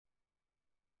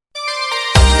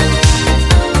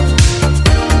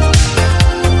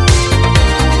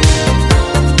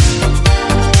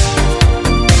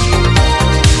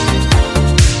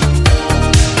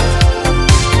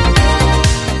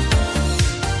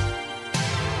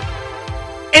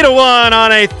8:01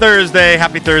 on a Thursday.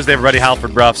 Happy Thursday, everybody.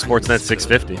 Halford Bruff, Sportsnet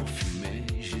 650.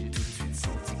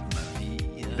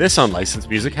 This unlicensed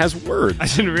music has words. I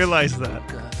didn't realize that.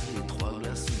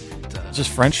 Is this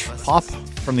French pop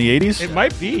from the 80s? It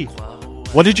might be.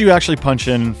 What did you actually punch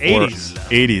in for? 80s.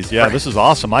 80s, yeah. This is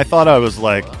awesome. I thought I was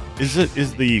like, is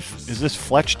this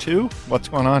Fletch 2? What's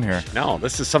going on here? No,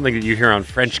 this is something that you hear on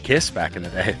French Kiss back in the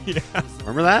day. Yeah.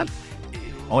 Remember that?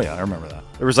 Oh, yeah, I remember that.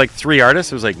 There was like 3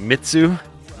 artists. It was like Mitsu,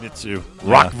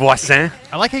 Rock Voisin.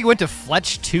 I like how you went to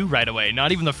Fletch 2 right away,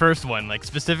 not even the first one, like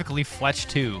specifically Fletch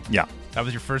 2. Yeah. That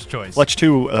was your first choice. Fletch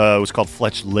 2 was called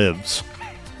Fletch Lives.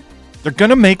 They're going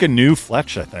to make a new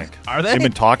Fletch, I think. Are they? They've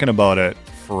been talking about it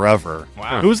forever.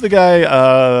 Wow. Who's the guy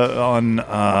on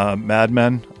Mad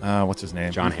Men? What's his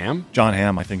name? John Hamm? John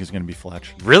Hamm, I think, is going to be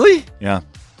Fletch. Really? Yeah.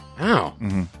 Oh.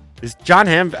 Mm-hmm. Is John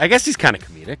Hamm, I guess he's kind of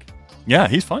comedic. Yeah,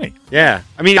 he's funny. Yeah.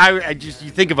 I mean, I just,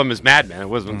 you think of him as Mad Men. It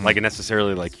wasn't like a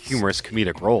necessarily like humorous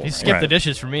comedic role. He skipped Right. the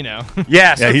dishes for me now.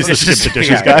 Yeah, Yeah, he's the skip the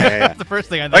dishes guy. That's the first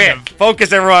thing I think Okay, of.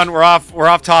 focus everyone. We're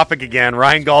off topic again.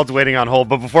 Ryan Gauld's waiting on hold,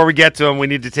 but before we get to him, we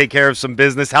need to take care of some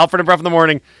business. Halford and Bruff in the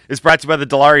Morning is brought to you by the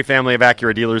Dilawri family of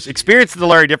Acura dealers. Experience the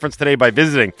Dilawri difference today by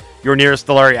visiting your nearest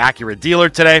Dilawri Acura dealer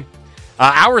today.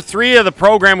 Hour 3 of the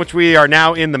program, which we are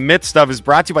now in the midst of, is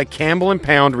brought to you by Campbell &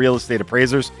 Pound Real Estate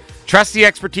Appraisers. Trust the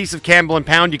expertise of Campbell &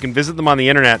 Pound. You can visit them on the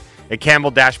internet at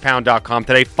campbell-pound.com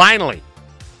today. Finally,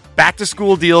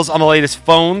 back-to-school deals on the latest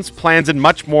phones, plans, and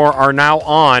much more are now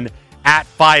on at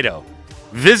Fido.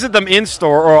 Visit them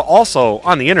in-store or also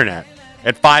on the internet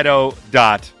at fido.ca.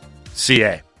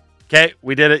 Okay,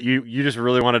 we did it. You just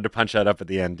really wanted to punch that up at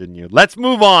the end, didn't you? Let's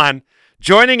move on.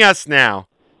 Joining us now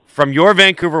from your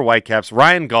Vancouver Whitecaps,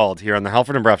 Ryan Gauld here on the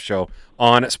Halford and Bruff Show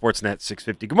on Sportsnet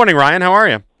 650. Good morning, Ryan. How are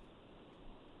you?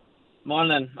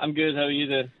 Morning. I'm good. How are you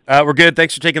doing? We're good.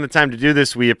 Thanks for taking the time to do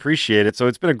this. We appreciate it. So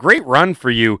it's been a great run for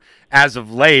you as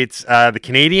of late. The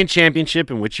Canadian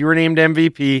Championship, in which you were named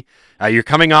MVP. You're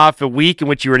coming off a week in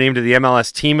which you were named to the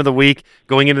MLS Team of the Week,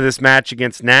 going into this match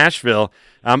against Nashville.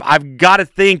 I've got to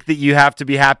think that you have to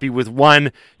be happy with,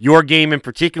 one, your game in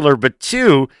particular, but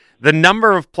two, the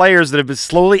number of players that have been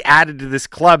slowly added to this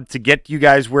club to get you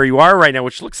guys where you are right now,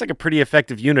 which looks like a pretty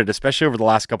effective unit, especially over the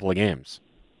last couple of games.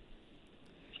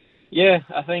 Yeah,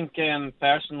 I think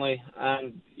personally,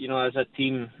 and as a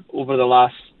team over the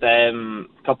last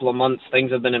couple of months,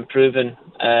 things have been improving.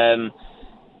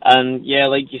 And yeah,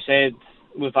 like you said,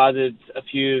 we've added a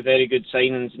few very good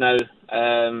signings now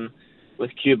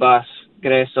with Cubas,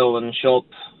 Gressel, and Shop.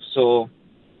 So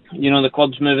the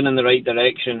club's moving in the right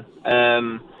direction.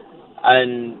 And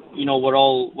we're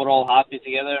all happy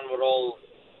together, and we're all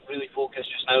really focused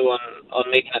just now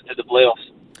on making it to the playoffs.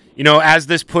 As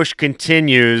this push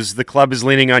continues, the club is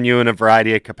leaning on you in a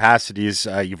variety of capacities.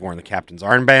 You've worn the captain's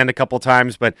armband a couple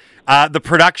times, but the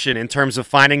production in terms of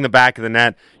finding the back of the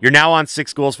net, you're now on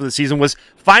 6 goals for the season. Was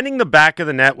finding the back of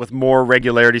the net with more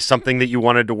regularity something that you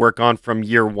wanted to work on from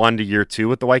year 1 to year 2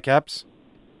 with the Whitecaps?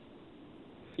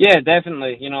 Yeah,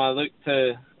 definitely. I look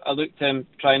to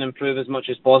try and improve as much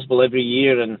as possible every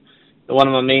year, and one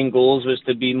of my main goals was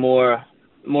to be more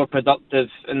productive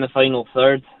in the final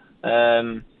third.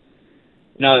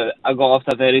 I got off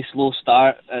to a very slow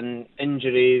start, and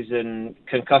injuries and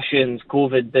concussions,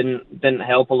 COVID didn't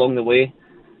help along the way.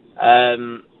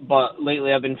 But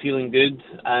lately I've been feeling good,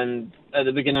 and at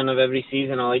the beginning of every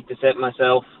season I like to set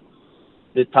myself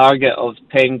the target of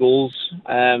 10 goals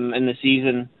in the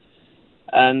season,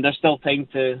 and there's still time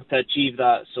to achieve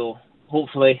that. So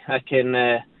hopefully I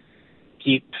can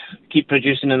keep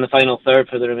producing in the final third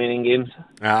for the remaining games.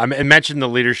 I mentioned the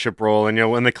leadership role,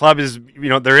 and when the club is,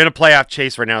 they're in a playoff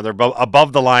chase right now. They're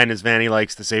above the line, as Vanny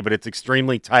likes to say, but it's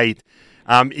extremely tight.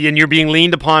 And you're being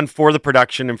leaned upon for the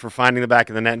production and for finding the back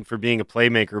of the net and for being a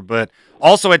playmaker. But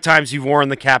also at times you've worn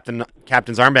the captain's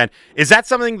armband. Is that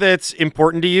something that's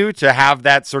important to you, to have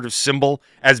that sort of symbol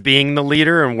as being the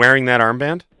leader and wearing that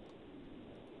armband?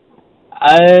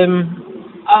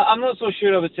 I'm not so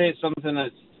sure I would say it's something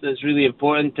that's really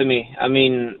important to me. I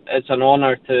mean, it's an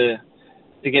honour to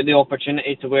get the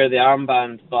opportunity to wear the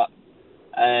armband, but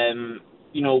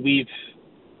we've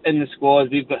in the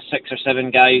squad we've got 6 or 7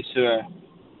 guys who are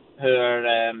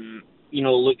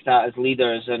looked at as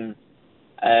leaders and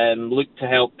look to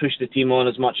help push the team on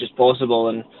as much as possible,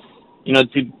 and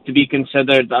to be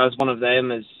considered as one of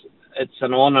them it's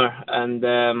an honour, and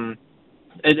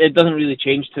it doesn't really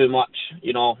change too much.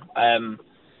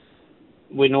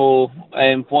 We know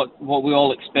what we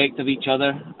all expect of each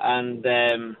other, and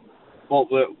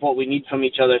what we need from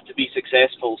each other to be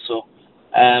successful. So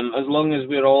as long as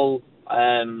we're all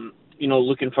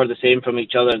looking for the same from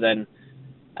each other, then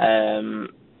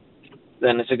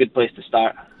then it's a good place to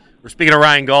start. We're speaking to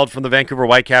Ryan Gauld from the Vancouver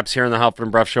Whitecaps here on the Halford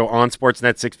and Bruff Show on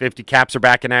Sportsnet 650. Caps are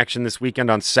back in action this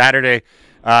weekend on Saturday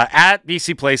at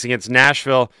BC Place against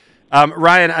Nashville.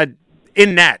 Ryan,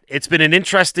 in net, it's been an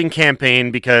interesting campaign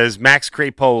because Max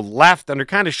Crepeau left under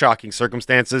kind of shocking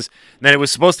circumstances. And then it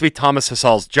was supposed to be Thomas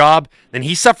Hassal's job. Then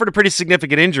he suffered a pretty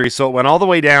significant injury, so it went all the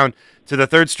way down to the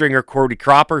third stringer, Cody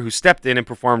Cropper, who stepped in and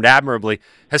performed admirably.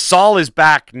 Hassal is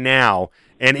back now,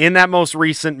 and in that most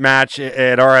recent match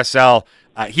at RSL,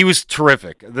 he was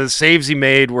terrific. The saves he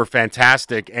made were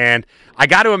fantastic, and I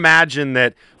got to imagine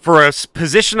that for a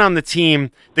position on the team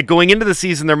that going into the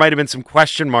season there might have been some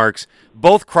question marks,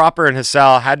 both Cropper and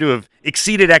Hassal had to have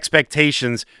exceeded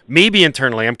expectations, maybe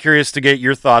internally. I'm curious to get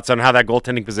your thoughts on how that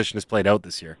goaltending position has played out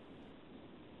this year.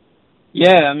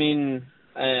 Yeah, I mean,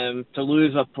 to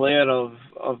lose a player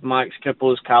of Max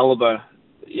Crepeau's caliber,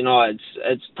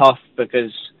 it's tough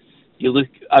because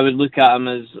I would look at him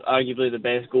as arguably the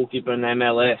best goalkeeper in the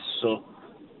MLS. So,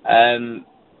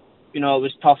 it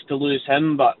was tough to lose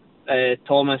him, but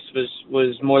Thomas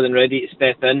was more than ready to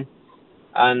step in,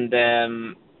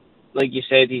 and like you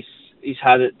said, he's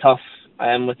had it tough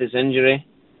with his injury.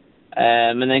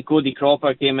 And then Cody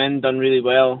Cropper came in, done really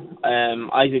well.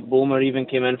 Isaac Boehmer even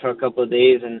came in for a couple of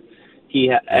days, and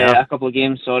a couple of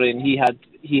games, and he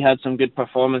had some good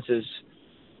performances.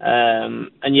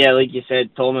 And yeah, like you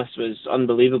said, Thomas was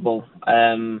unbelievable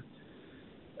in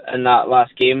that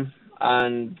last game,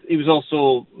 and he was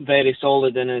also very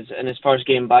solid in his first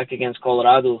game back against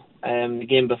Colorado, the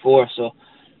game before. So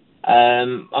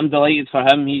I'm delighted for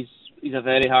him. He's a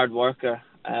very hard worker,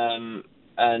 and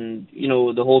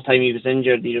the whole time he was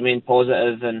injured, he remained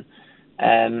positive,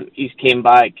 and he's came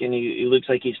back and he looks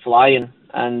like he's flying,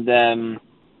 and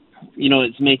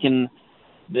it's making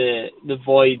the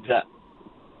void that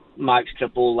Max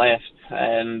Crepeau left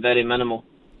very minimal.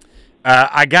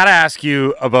 I got to ask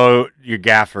you about your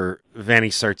gaffer, Vanni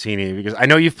Sartini, because I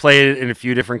know you've played in a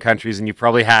few different countries and you've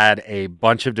probably had a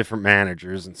bunch of different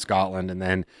managers in Scotland and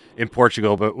then in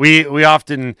Portugal, but we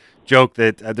often joke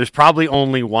that there's probably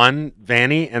only one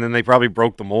Vanni, and then they probably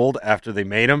broke the mold after they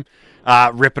made him,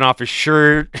 ripping off his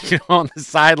shirt on the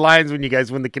sidelines when you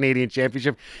guys win the Canadian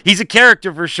Championship. He's a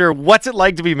character for sure. What's it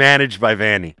like to be managed by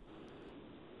Vanni?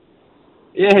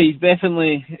 Yeah, he's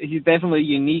definitely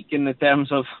unique in the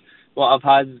terms of what I've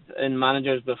had in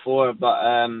managers before,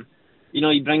 but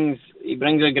he brings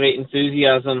a great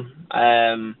enthusiasm,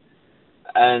 and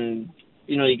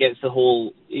he gets the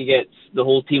whole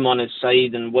team on his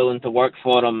side and willing to work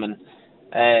for him, and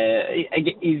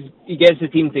he gets the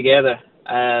team together,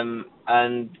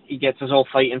 and he gets us all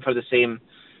fighting for the same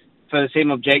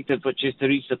objective, which is to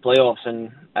reach the playoffs,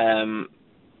 and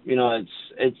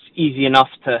it's easy enough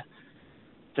to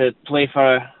play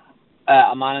for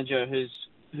a manager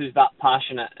who's that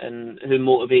passionate and who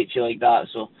motivates you like that.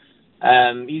 So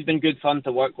he's been good fun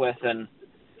to work with, and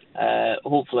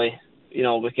hopefully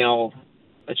we can all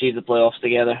achieve the playoffs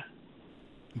together.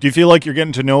 Do you feel like you're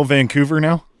getting to know Vancouver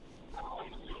now?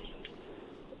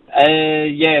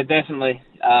 Yeah, definitely.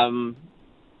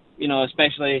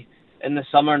 Especially in the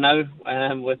summer now,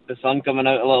 with the sun coming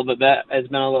out a little bit better, it's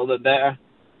been a little bit better.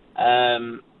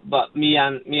 But me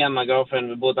and my girlfriend,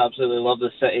 we both absolutely love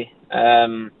the city.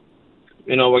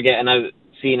 We're getting out,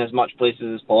 seeing as much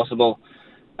places as possible,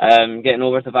 getting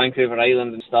over to Vancouver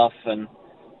Island and stuff, and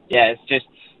yeah,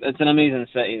 it's an amazing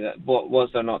city.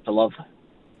 What's there not to love?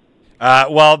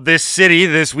 Well, this city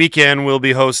this weekend will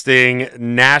be hosting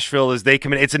Nashville as they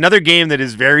come in. It's another game that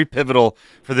is very pivotal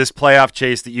for this playoff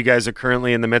chase that you guys are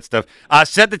currently in the midst of.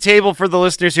 Set the table for the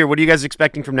listeners here. What are you guys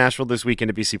expecting from Nashville this weekend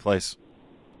at BC Place?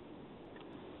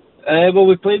 Well,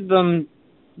 we played them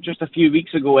just a few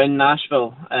weeks ago in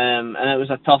Nashville, and it was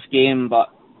a tough game,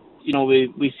 but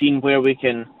we've seen where we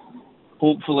can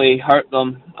hopefully hurt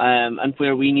them, and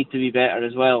where we need to be better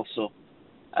as well. So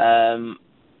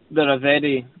they're a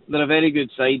very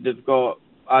good side. They've got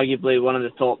arguably one of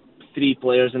the top 3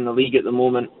 players in the league at the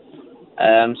moment,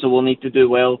 so we'll need to do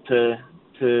well to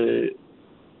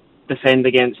defend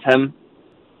against him.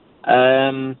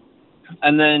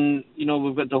 And then,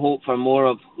 we've got to hope for more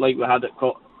of, like we had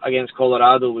against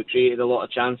Colorado. We created a lot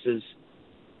of chances,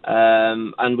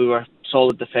 and we were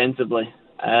solid defensively.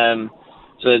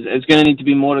 So it's going to need to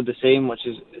be more of the same, which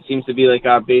seems to be like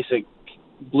our basic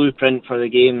blueprint for the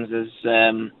games is,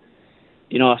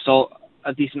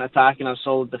 a decent attack and a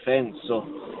solid defence. So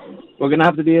we're going to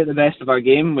have to be at the best of our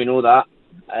game. We know that,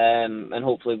 and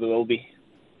hopefully we will be.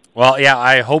 Well, yeah,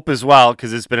 I hope as well,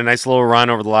 because it's been a nice little run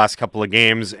over the last couple of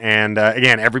games. And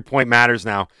again, every point matters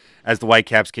now as the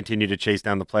Whitecaps continue to chase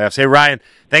down the playoffs. Hey, Ryan,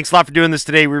 thanks a lot for doing this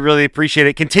today. We really appreciate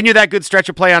it. Continue that good stretch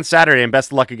of play on Saturday, and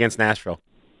best of luck against Nashville.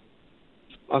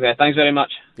 Okay, thanks very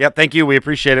much. Yep, thank you. We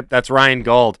appreciate it. That's Ryan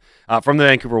Gauld from the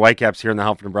Vancouver Whitecaps here in the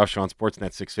Halford and Brough Show on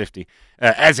Sportsnet 650.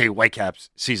 As a Whitecaps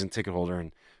season ticket holder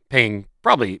and paying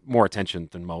probably more attention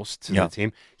than most to the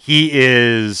team, he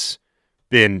is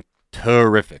been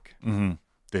terrific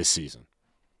this season.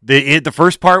 The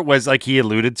first part was, like he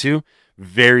alluded to,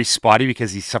 very spotty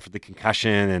because he suffered the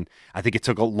concussion, and I think it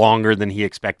took longer than he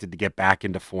expected to get back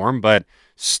into form. But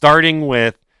starting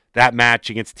with that match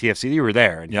against TFC, you were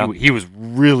there, and he was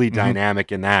really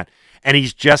dynamic in that. And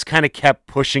he's just kind of kept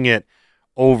pushing it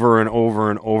over and over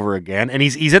and over again. And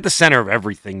he's at the center of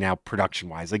everything now,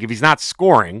 production-wise. Like, if he's not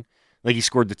scoring, like he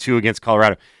scored the 2 against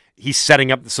Colorado, he's setting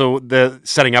up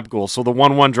goals. So the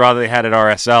 1-1 draw that they had at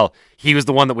RSL, he was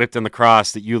the one that whipped in the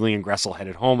cross that Yuling and Gressel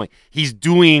headed home. Like, he's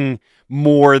doing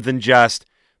more than just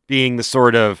being the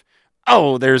sort of,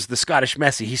 oh, there's the Scottish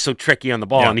Messi. He's so tricky on the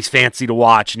ball, and he's fancy to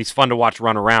watch, and he's fun to watch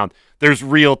run around. There's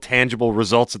real tangible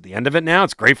results at the end of it now.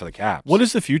 It's great for the Caps. What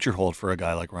does the future hold for a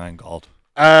guy like Ryan Gauld?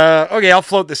 Okay, I'll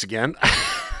float this again.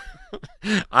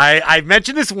 I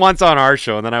mentioned this once on our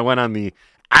show, and then I went on the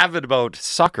Avid About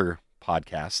Soccer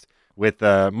podcast with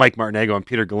Mike Martinego and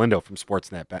Peter Galindo from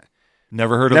Sportsnet.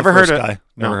 Never heard of the first guy.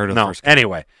 Never heard of the first guy.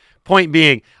 Anyway, point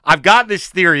being, I've got this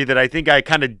theory that I think I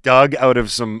kind of dug out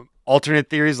of some alternate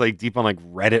theories, like deep on like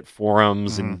Reddit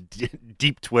forums and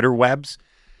deep Twitter webs.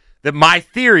 That my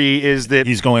theory is that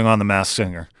he's going on The Masked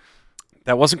Singer.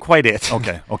 That wasn't quite it.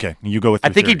 Okay. You go with. I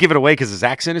think theory. he'd give it away because his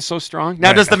accent is so strong.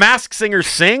 Now, does the Masked Singer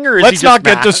sing, or is Let's he not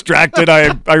just get distracted.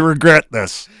 I regret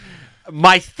this.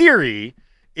 My theory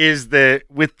is that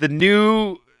with the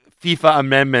new FIFA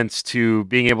amendments to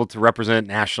being able to represent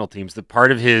national teams, that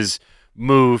part of his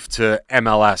move to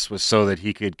MLS was so that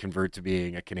he could convert to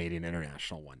being a Canadian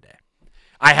international one day.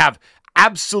 I have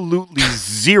absolutely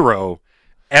zero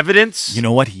evidence. You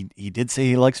know what? He did say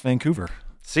he likes Vancouver.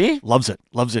 See? Loves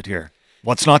it here.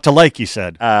 What's not to like, he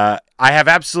said. I have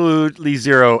absolutely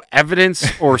zero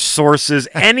evidence or sources,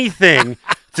 anything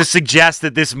to suggest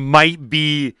that this might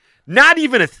be not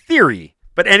even a theory,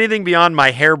 but anything beyond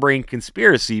my harebrained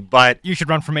conspiracy. But you should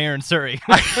run for mayor in Surrey.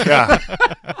 Yeah.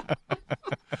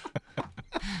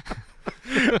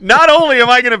 Not only am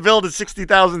I going to build a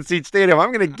 60,000 seat stadium,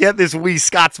 I'm going to get this wee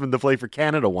Scotsman to play for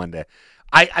Canada one day.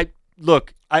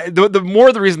 The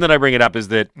more the reason that I bring it up is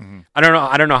that I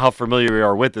don't know how familiar you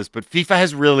are with this, but FIFA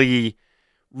has really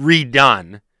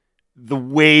redone the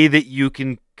way that you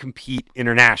can compete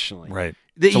internationally. Right.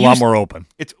 It's a lot more open.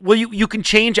 You can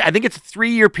change. I think it's a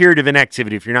 3-year period of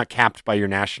inactivity if you're not capped by your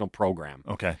national program.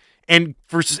 Okay. And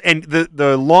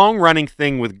the long running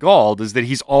thing with Gauld is that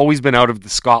he's always been out of the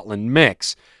Scotland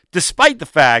mix, despite the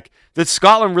fact that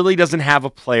Scotland really doesn't have a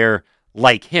player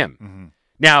like him.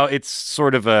 Now, it's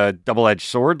sort of a double-edged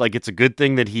sword. Like, it's a good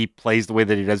thing that he plays the way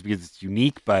that he does because it's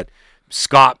unique, but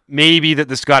maybe that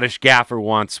the Scottish gaffer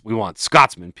we want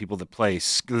Scotsmen, people that play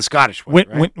the Scottish way.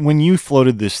 When you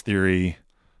floated this theory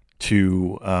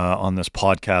to on this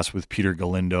podcast with Peter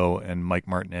Galindo and Mike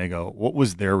Martinego, what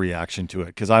was their reaction to it?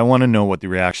 Because I want to know what the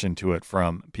reaction to it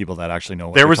from people that actually know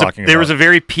what they're talking about. There was a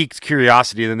very piqued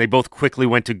curiosity, and then they both quickly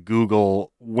went to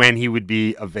Google when he would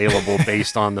be available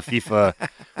based on the FIFA.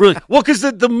 Really, well, because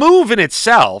the move in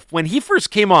itself, when he first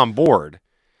came on board,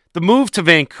 the move to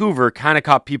Vancouver kind of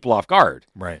caught people off guard.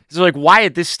 Right. So like, why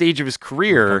at this stage of his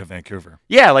career? To Vancouver.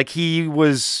 Yeah, like he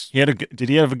was. Did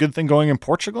he have a good thing going in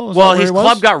Portugal? Well, his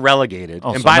club got relegated,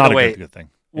 and by the way, good thing.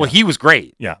 Well, he was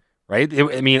great. Yeah. Right.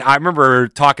 I remember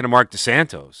talking to Mark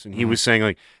DeSantos, and he was saying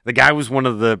like the guy was one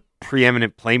of the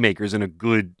preeminent playmakers in a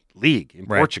good league in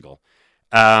Portugal.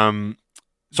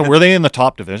 So were they in the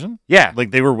top division? Yeah.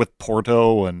 Like they were with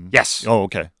Porto and. Yes. Oh,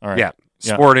 okay. All right. Yeah.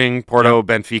 Sporting, Porto,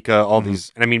 Benfica, all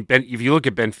these. And I mean, if you look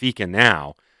at Benfica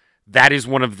now, that is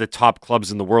one of the top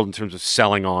clubs in the world in terms of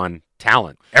selling on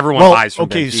talent. Everyone buys from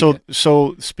Benfica.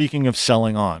 So speaking of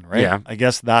selling on, right? Yeah. I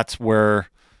guess that's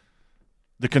where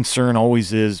the concern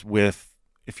always is with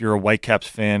if you're a Whitecaps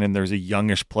fan and there's a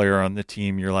youngish player on the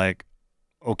team, you're like,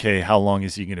 okay, how long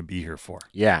is he going to be here for?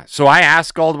 Yeah. So I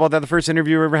asked Gauld about that the first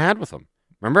interview I ever had with him.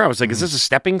 Remember? I was like, is this a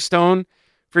stepping stone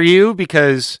for you?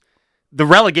 Because the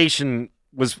relegation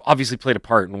was obviously played a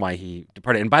part in why he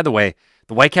departed. And by the way,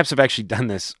 the Whitecaps have actually done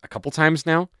this a couple times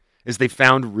now, is they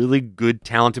found really good,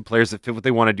 talented players that fit what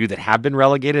they want to do that have been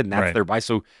relegated, and that's their buy.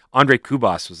 So Andre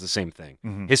Kubas was the same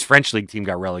thing. His French league team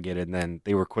got relegated, and then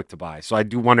they were quick to buy. So I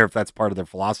do wonder if that's part of their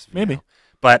philosophy. Maybe. Now.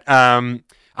 But I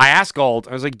asked Gauld,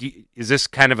 I was like, is this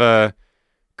kind of a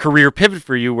career pivot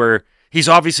for you where he's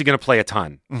obviously going to play a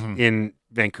ton in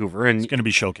Vancouver. And It's going to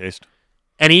be showcased.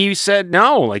 And he said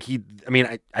no. Like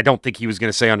I don't think he was going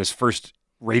to say on his first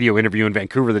radio interview in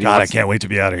Vancouver that God, I can't wait to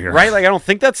be out of here. Right? Like, I don't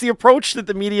think that's the approach that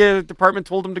the media department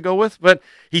told him to go with, but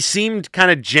he seemed kind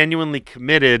of genuinely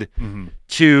committed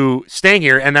to staying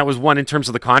here. And that was one in terms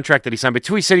of the contract that he signed. But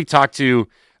two, he said he talked to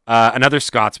another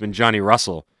Scotsman, Johnny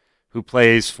Russell, who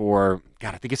plays for,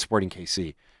 I think it's Sporting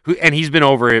KC, and he's been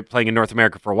over it playing in North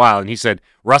America for a while. And he said,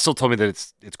 Russell told me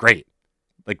that it's great.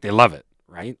 Like, they love it,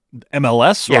 right?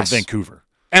 MLS or Yes. Vancouver?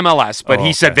 MLS, but Oh,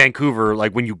 he said okay. Vancouver,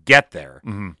 like when you get there,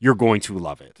 you're going to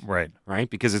love it, Right. right?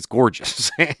 Because it's gorgeous.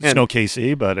 It's no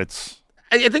KC, but it's...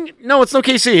 I think, no, it's no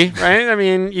KC, right? I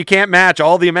mean, you can't match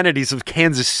all the amenities of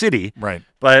Kansas City. Right.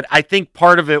 But I think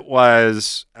part of it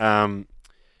was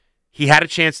he had a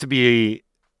chance to be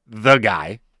the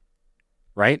guy,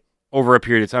 right? Over a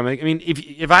period of time. I mean,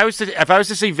 if I was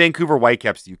to say Vancouver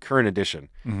Whitecaps to you, current edition,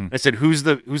 I said who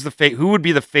would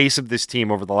be the face of this team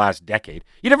over the last decade?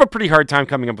 You'd have a pretty hard time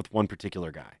coming up with one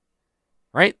particular guy,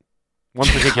 right? One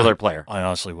particular player. I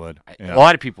honestly would. A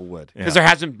lot of people would because Yeah. there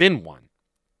hasn't been one.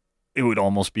 It would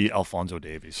almost be Alphonso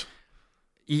Davies.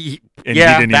 And he Yeah,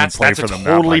 didn't even that's play a for them that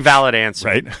totally much, valid answer.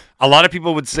 right? A lot of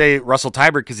people would say Russell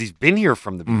Tybert because he's been here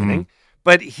from the beginning.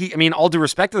 But all due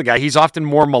respect to the guy, he's often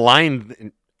more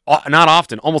maligned. Not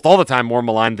often, almost all the time, more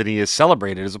maligned than he is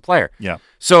celebrated as a player. Yeah.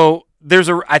 So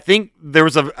I think there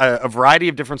was a variety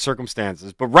of different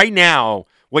circumstances. But right now,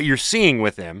 what you're seeing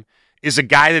with him is a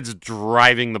guy that's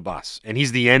driving the bus, and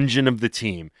he's the engine of the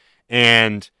team,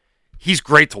 and he's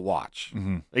great to watch.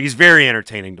 Like, he's very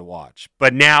entertaining to watch.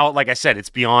 But now, like I said, it's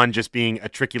beyond just being a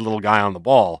tricky little guy on the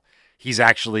ball. He's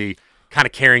actually kind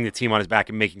of carrying the team on his back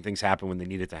and making things happen when they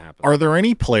need it to happen. Are there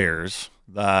any players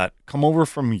that come over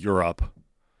from Europe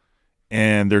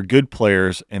and they're good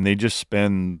players and they just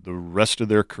spend the rest of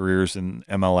their careers in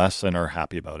MLS and are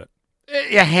happy about it?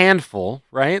 A handful,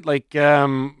 right? Like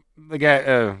the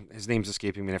guy, his name's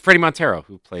escaping me now. Freddie Montero,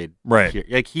 who played Right. here.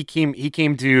 Like he came He's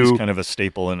to. kind of a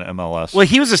staple in MLS. Well,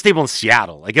 he was a staple in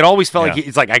Seattle. Like, it always felt Yeah. like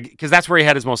it's like because that's where he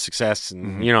had his most success,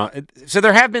 and so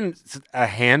there have been a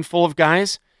handful of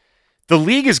guys. The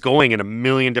league is going in a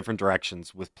million different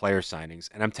directions with player signings,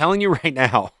 and I'm telling you right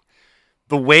now,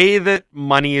 the way that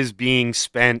money is being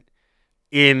spent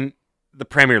in the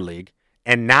Premier League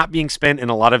and not being spent in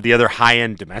a lot of the other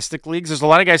high-end domestic leagues, there's a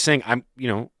lot of guys saying,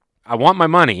 I want my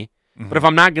money, but if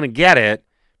I'm not going to get it,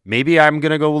 maybe I'm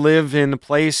going to go live in a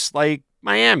place like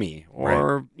Miami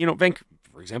or,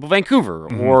 for example,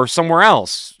 Vancouver or somewhere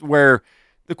else where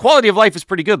the quality of life is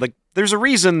pretty good. Like, there's a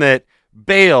reason that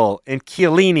Bale and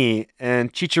Chiellini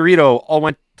and Chicharito all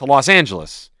went to Los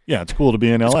Angeles. Yeah, it's cool to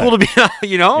be in LA. It's cool to be,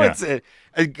 Yeah. it's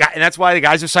a guy, and that's why the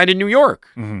guys are signed in New York,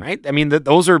 right? I mean,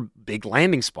 those are big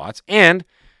landing spots, and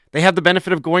they have the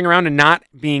benefit of going around and not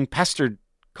being pestered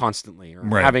constantly or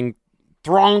Right. having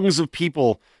throngs of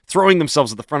people throwing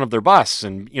themselves at the front of their bus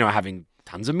and, having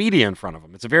tons of media in front of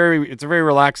them. It's a very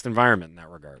relaxed environment in that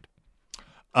regard.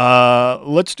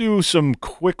 Let's do some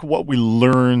quick what we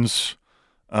learns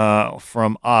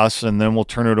from us, and then we'll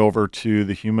turn it over to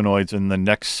the humanoids in the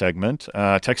next segment.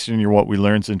 Text in your what we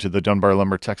learns into the Dunbar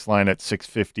Lumber text line at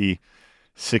 650.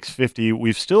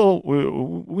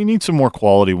 We need some more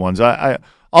quality ones.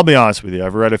 I'll be honest with you.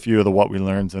 I've read a few of the what we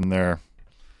learns in there.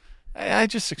 I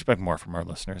just expect more from our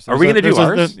listeners. Are we going to do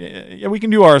ours? Yeah, we can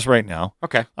do ours right now.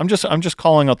 Okay. I'm just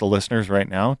calling out the listeners right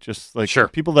now. Just like Sure.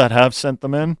 people that have sent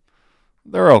them in,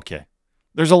 they're okay.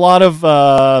 There's a lot of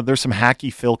there's some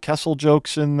hacky Phil Kessel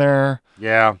jokes in there.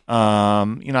 Yeah.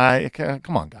 Come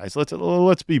on, guys,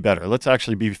 let's be better. Let's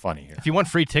actually be funny here. If you want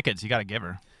free tickets, you got to give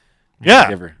her. Yeah,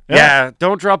 Give her. Yeah.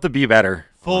 Don't drop the be better.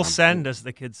 Full send, as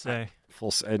the kids say.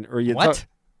 Full send. Or you What?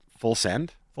 Full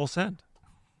send? Full send.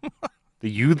 The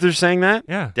youth are saying that?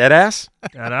 Yeah. Dead ass?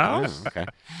 That out? Oh, okay.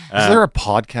 Is there a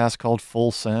podcast called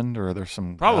Full Send, or there's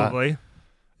some Probably.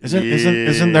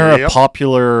 Isn't there a Yep.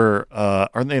 popular?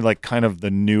 Aren't they like kind of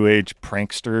the new age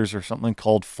pranksters or something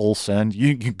called Full Send?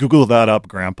 You Google that up,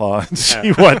 Grandpa, and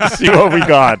see what we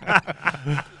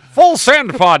got. Full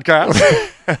Send podcast.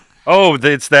 Oh,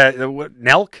 it's that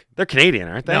Nelk. They're Canadian,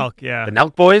 aren't they? Nelk, yeah. The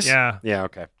Nelk Boys. Yeah. Yeah.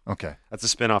 Okay. Okay. That's a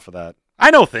spin-off of that. I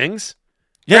know things.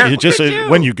 Yeah, Yeah, you just look at you.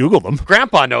 when you Google them.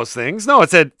 Grandpa knows things. No, it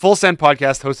said Full Send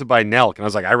podcast hosted by Nelk, and I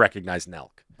was like, I recognize Nelk.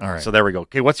 All right. So there we go.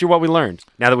 Okay, what's your what we learned?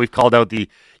 Now that we've called out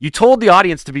you told the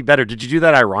audience to be better. Did you do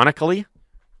that ironically?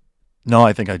 No,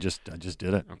 I think I just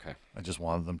did it. Okay. I just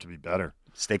wanted them to be better.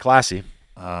 Stay classy.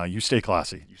 You stay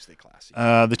classy. You stay classy.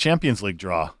 The Champions League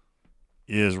draw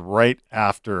is right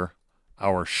after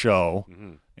our show,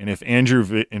 And if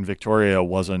Andrew in Victoria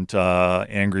wasn't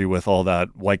angry with all that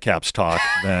Whitecaps talk,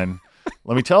 then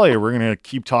let me tell you, we're going to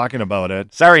keep talking about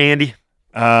it. Sorry, Andy.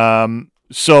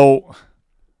 So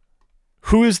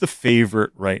who is the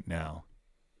favorite right now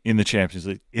in the Champions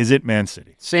League? Is it Man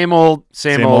City? Same old.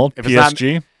 If it's not-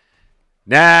 PSG?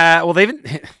 well,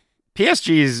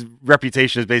 PSG's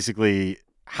reputation is basically,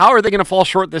 how are they going to fall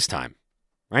short this time?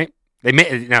 Right? Don't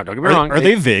get me wrong. Are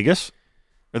they Vegas?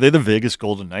 Are they the Vegas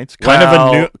Golden Knights?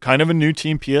 Well- Kind of a new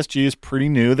team. PSG is pretty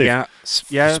new. They yeah.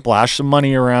 splashed some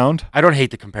money around. I don't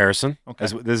hate the comparison. Okay.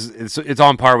 It's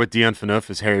on par with Dion Phaneuf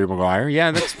as Harry Maguire.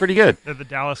 Yeah, that's pretty good. They're the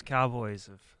Dallas Cowboys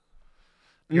of.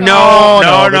 No.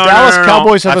 The Dallas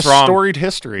Cowboys have That's a wrong. storied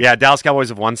history. Yeah, Dallas Cowboys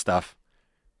have won stuff.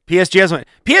 PSG has one.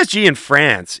 PSG in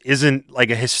France isn't like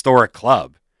a historic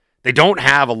club. They don't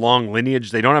have a long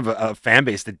lineage. They don't have a fan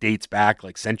base that dates back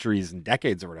like centuries and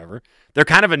decades or whatever. They're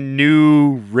kind of a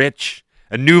nouveau riche,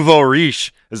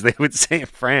 as they would say in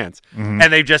France. Mm-hmm.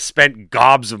 And they've just spent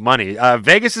gobs of money.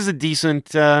 Vegas is a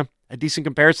decent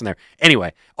comparison there.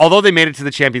 Anyway, although they made it to the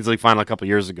Champions League final a couple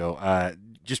years ago,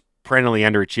 just perennially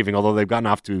underachieving, although they've gotten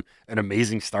off to an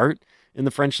amazing start in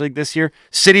the French league this year.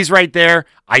 City's right there.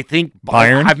 I think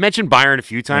Bayern? I've mentioned Bayern a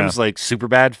few times, like super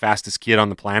bad, fastest kid on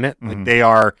the planet. Like they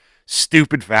are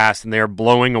stupid fast and they are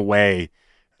blowing away.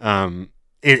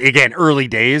 Again, early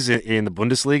days in the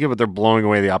Bundesliga, but they're blowing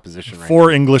away the opposition right now.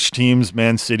 4 English teams: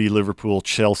 Man City, Liverpool,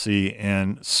 Chelsea,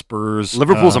 and Spurs.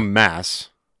 Liverpool's a mess.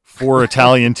 4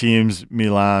 Italian teams: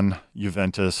 Milan,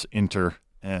 Juventus, Inter,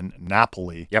 and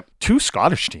Napoli. Yep. 2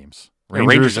 Scottish teams: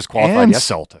 Rangers just qualified and yesterday.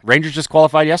 Celtic. Rangers just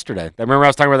qualified yesterday. I remember I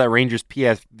was talking about that Rangers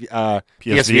PSV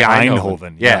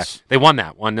Eindhoven. Yeah, yes. they won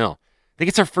that 1-0. I think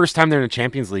it's their first time they're in the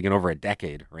Champions League in over a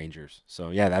decade, Rangers.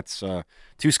 So, yeah, that's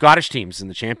 2 Scottish teams in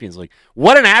the Champions League.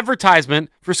 What an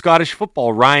advertisement for Scottish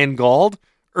football. Ryan Gauld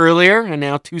earlier, and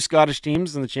now 2 Scottish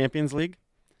teams in the Champions League.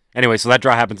 Anyway, so that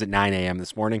draw happens at 9 a.m.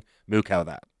 this morning. Mook, how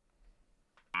that?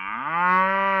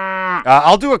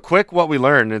 I'll do a quick what we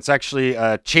learned. It's actually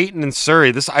Chayton and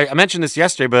Surrey. I mentioned this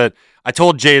yesterday, but I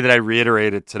told Jay that I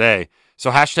reiterate it today.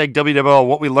 So hashtag WWL,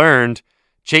 what we learned.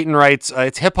 Chayton writes,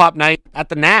 it's hip-hop night at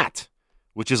the Nat,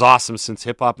 which is awesome since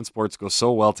hip-hop and sports go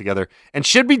so well together and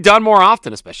should be done more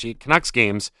often, especially at Canucks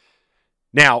games.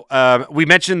 Now, we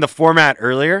mentioned the format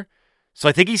earlier, so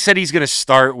I think he said he's going to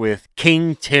start with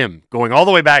King Tim, going all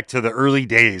the way back to the early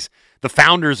days, the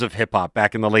founders of hip-hop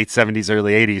back in the late 70s,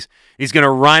 early 80s. He's going to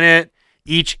run it.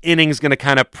 Each inning's going to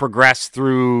kind of progress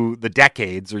through the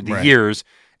decades or the years,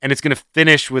 and it's going to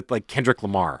finish with like Kendrick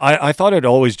Lamar. I thought it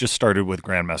always just started with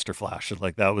Grandmaster Flash.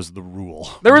 Like that was the rule.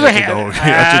 There was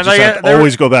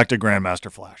always go back to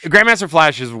Grandmaster Flash. Grandmaster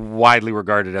Flash is widely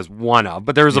regarded as one of,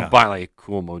 but there was a bunch like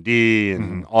Kool Moe Dee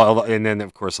and all, and then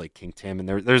of course like King Tim, and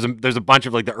there's a bunch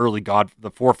of like the early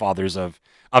the forefathers of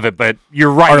it. But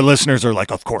you're right. Our listeners are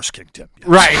like, of course, King Tim. Yes.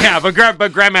 Right, yeah, but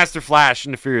Grandmaster Flash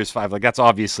and the Furious Five, like that's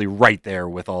obviously right there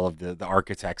with all of the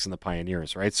architects and the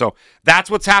pioneers, right? So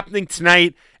that's what's happening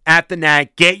tonight at the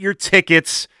Nat. Get your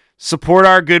tickets, support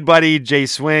our good buddy Jay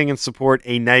Swing, and support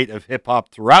a night of hip hop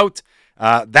throughout.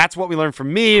 That's what we learned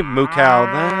from me,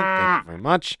 Mukau. Thank you very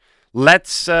much.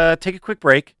 Let's take a quick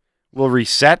break. We'll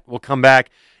reset. We'll come back.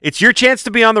 It's your chance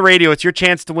to be on the radio. It's your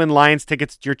chance to win Lions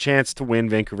tickets. It's your chance to win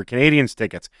Vancouver Canadians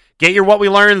tickets. Get your What We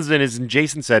Learns, and as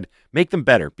Jason said, make them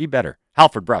better. Be better.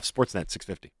 Halford Bruff, Sportsnet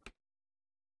 650.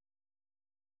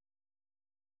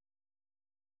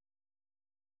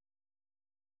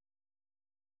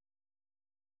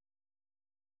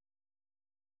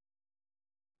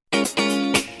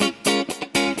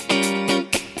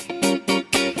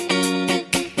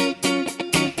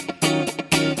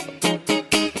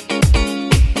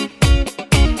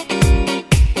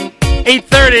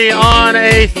 .30 on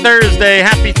a Thursday.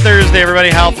 Happy Thursday, everybody.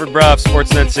 Halford Bruff,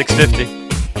 Sportsnet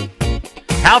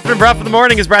 650. Halford Bruff in the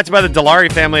morning is brought to you by the Dilawri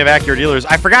family of Acura dealers.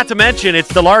 I forgot to mention, it's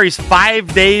Dilawri's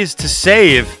 5 days to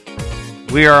save.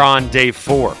 We are on day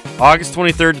 4. August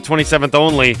 23rd to 27th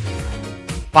only.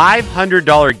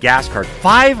 $500 gas card.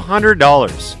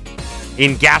 $500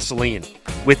 in gasoline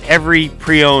with every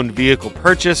pre-owned vehicle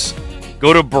purchase.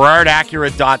 Go to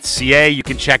BerardAcura.ca. You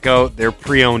can check out their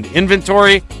pre-owned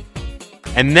inventory.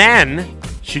 And then,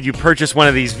 should you purchase one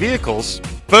of these vehicles,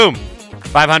 boom,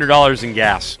 $500 in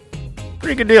gas.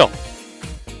 Pretty good deal.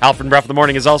 Halford Bruff in the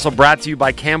morning is also brought to you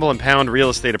by Campbell & Pound Real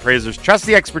Estate Appraisers. Trust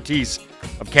the expertise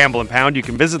of Campbell & Pound. You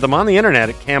can visit them on the internet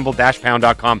at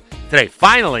campbell-pound.com today.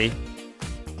 Finally,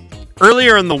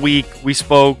 earlier in the week, we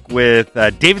spoke with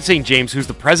David St. James, who's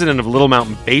the president of Little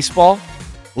Mountain Baseball.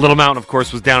 Little Mountain, of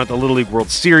course, was down at the Little League World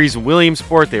Series in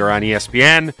Williamsport. They were on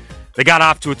ESPN. They got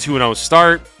off to a 2-0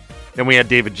 start. Then we had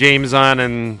David James on,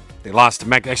 and They lost to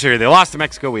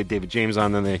Mexico. We had David James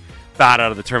on, then they bowed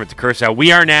out of the tournament to Curacao.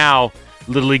 We are now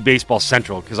Little League Baseball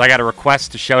Central because I got a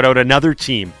request to shout out another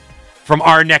team from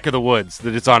our neck of the woods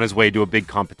that it's on his way to a big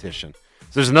competition.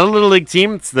 So there's another Little League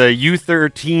team. It's the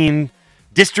U13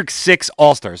 District 6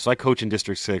 All-Stars. So I coach in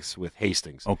District 6 with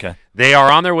Hastings. Okay. They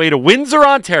are on their way to Windsor,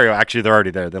 Ontario. Actually, they're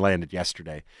already there. They landed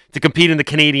yesterday to compete in the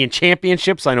Canadian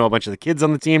Championships. I know a bunch of the kids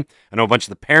on the team. I know a bunch of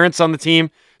the parents on the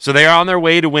team. So they are on their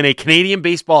way to win a Canadian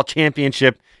Baseball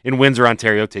Championship in Windsor,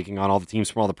 Ontario, taking on all the teams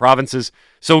from all the provinces.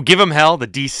 So give them hell, the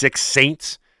D6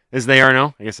 Saints, as they are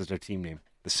now. I guess that's their team name,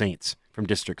 the Saints from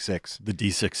District 6. The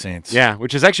D6 Saints. Yeah,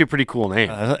 which is actually a pretty cool name.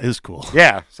 That is cool.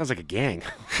 Yeah, sounds like a gang.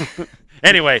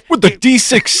 Anyway. With the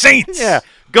D6 Saints. Yeah,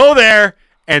 go there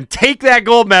and take that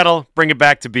gold medal, bring it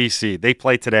back to BC. They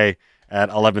play today at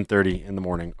 11:30 in the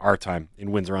morning, our time,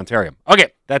 in Windsor, Ontario.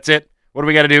 Okay, that's it. What do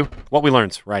we got to do? What we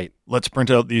learned, right? Let's print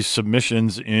out these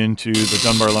submissions into the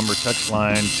Dunbar Lumber text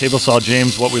line. Table saw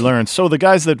James, what we learned. So the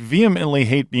guys that vehemently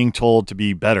hate being told to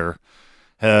be better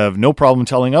have no problem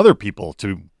telling other people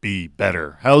to be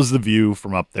better. How's the view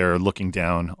from up there looking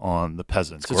down on the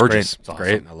peasants? It's gorgeous. It's awesome.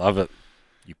 Great. I love it.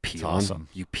 You peon. Awesome.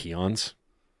 You peons.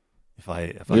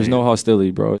 There's no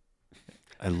hostility, bro.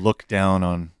 I look down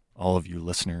on all of you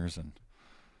listeners and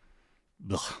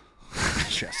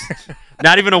Just,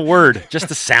 not even a word,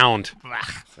 just a sound.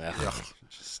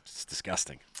 It's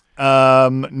disgusting.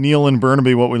 Neil and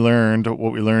Burnaby, what we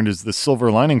learned is the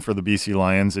silver lining for the BC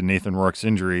Lions and Nathan Rourke's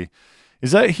injury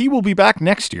is that he will be back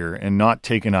next year and not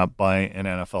taken up by an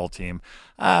NFL team.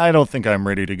 I don't think I'm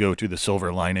ready to go to the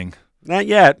silver lining. Not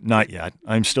yet. Not yet.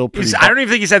 I'm still pretty. I don't even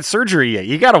think he's had surgery yet.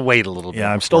 You got to wait a little bit.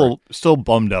 Yeah, I'm still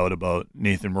bummed out about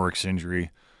Nathan Rourke's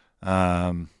injury.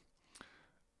 I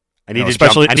need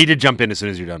to jump in as soon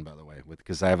as you're done, by the way,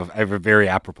 because I have a very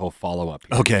apropos follow up.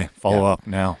 Okay, follow up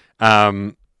now.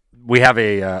 We have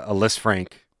a Liz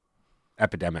Frank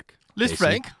epidemic. Liz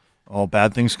Frank. All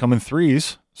bad things come in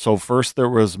threes. So first there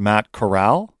was Matt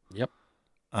Corral. Yep.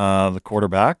 The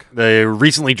quarterback. The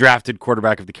recently drafted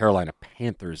quarterback of the Carolina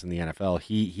Panthers in the NFL.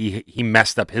 He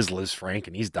messed up his Liz Frank,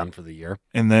 and he's done for the year.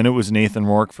 And then it was Nathan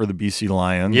Rourke for the BC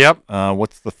Lions. Yep.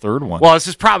 What's the third one? Well, this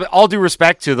is probably, all due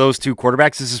respect to those two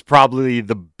quarterbacks, this is probably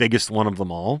the biggest one of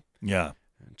them all. Yeah.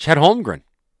 Chet Holmgren.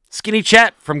 Skinny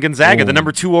Chet from Gonzaga, the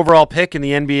number 2 overall pick in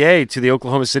the NBA to the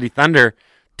Oklahoma City Thunder,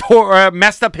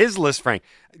 messed up his Liz Frank.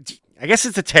 I guess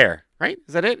it's a tear, right?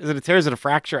 Is that it? Is it a tear? Is it a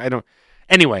fracture?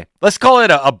 Anyway, let's call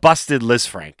it a busted Liz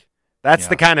Frank. That's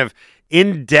the kind of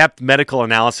in-depth medical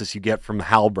analysis you get from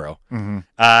Halbro.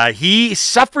 Mm-hmm. He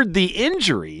suffered the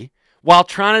injury while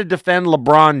trying to defend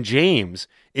LeBron James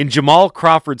in Jamal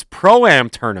Crawford's Pro-Am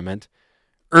tournament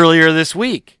earlier this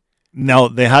week. Now,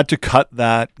 they had to cut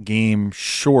that game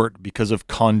short because of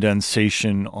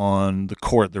condensation on the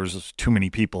court. There was just too many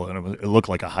people, and it looked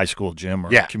like a high school gym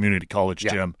or a community college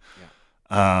gym.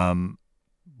 Yeah.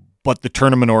 But the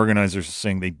tournament organizers are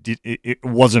saying it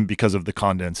wasn't because of the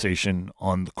condensation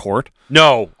on the court.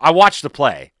 No, I watched the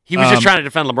play. He was just trying to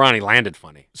defend LeBron. He landed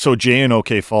funny. So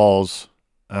JNOK Falls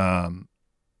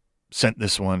sent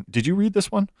this one. Did you read this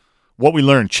one? What we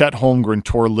learned, Chet Holmgren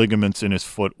tore ligaments in his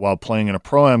foot while playing in a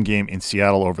Pro-Am game in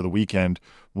Seattle over the weekend.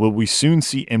 Will we soon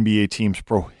see NBA teams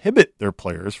prohibit their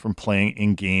players from playing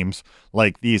in games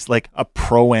like these, like a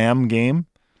Pro-Am game?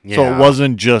 Yeah. So it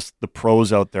wasn't just the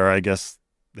pros out there. I guess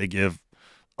they give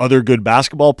other good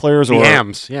basketball players the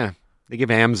AMs, yeah. They give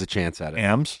AMs a chance at it.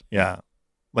 AMs, yeah.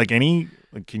 Can you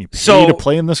pay to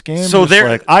play in this game? So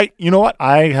you know what?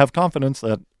 I have confidence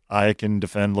that I can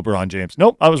defend LeBron James.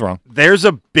 Nope, I was wrong. There's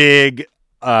a big,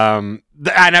 and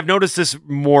I've noticed this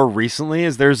more recently,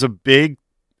 is there's a big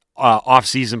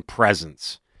off-season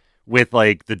presence with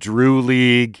like the Drew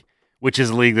League, which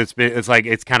is a league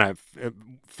it's kind of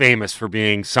famous for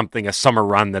being a summer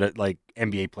run that like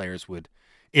NBA players would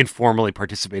informally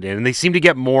participate in, and they seem to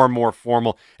get more and more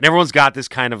formal, and everyone's got this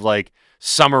kind of like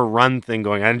summer run thing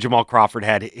going on. And Jamal Crawford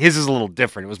had his is a little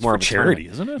different. It was more of a charity,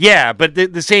 isn't it? Yeah, but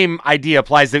the same idea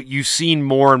applies that you've seen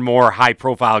more and more high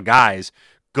profile guys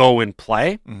go and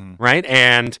play, right?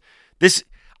 And this,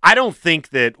 I don't think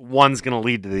that one's going to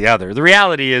lead to the other. The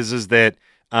reality is that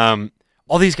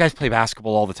all these guys play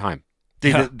basketball all the time.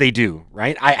 They do,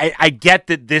 right? I get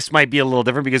that this might be a little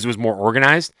different because it was more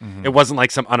organized. It wasn't like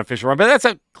some unofficial run, but that's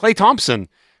Klay Thompson.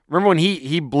 Remember when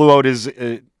he blew out his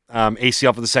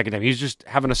ACL for the second time? He was just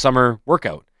having a summer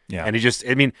workout. Yeah. And it's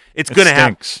going to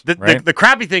happen. The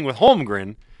crappy thing with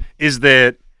Holmgren is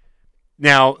that,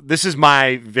 now this is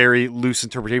my very loose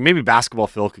interpretation. Maybe Basketball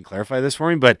Phil can clarify this for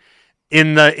me, but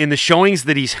in the showings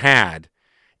that he's had,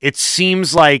 it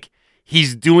seems like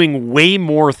he's doing way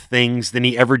more things than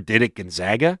he ever did at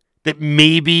Gonzaga that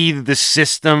maybe the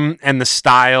system and the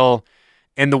style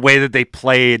and the way that they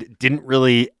played didn't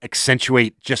really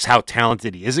accentuate just how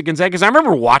talented he is at Gonzaga. Because I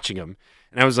remember watching him,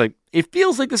 and I was like, it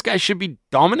feels like this guy should be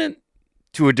dominant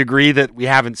to a degree that we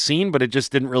haven't seen, but it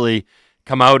just didn't really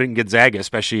come out in Gonzaga,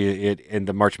 especially in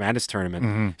the March Madness tournament.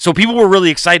 Mm-hmm. So people were really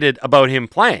excited about him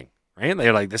playing, right?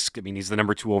 They're like, he's the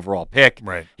number 2 overall pick.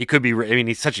 Right. He could be,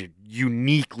 he's such a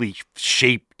uniquely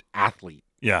shaped athlete.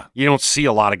 Yeah. You don't see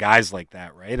a lot of guys like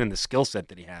that, right? And the skill set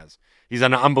that he has. He's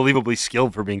unbelievably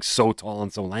skilled for being so tall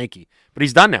and so lanky. But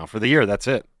he's done now for the year. That's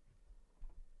it.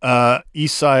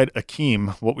 Eastside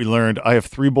Akeem, what we learned, I have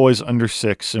 3 boys under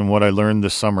 6, and what I learned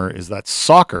this summer is that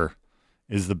soccer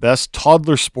is the best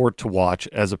toddler sport to watch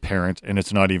as a parent, and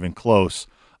it's not even close.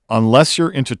 Unless you're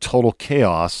into total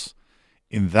chaos,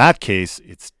 in that case,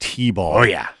 it's T-ball. Oh,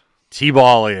 yeah.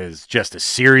 T-ball is just a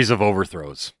series of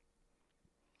overthrows.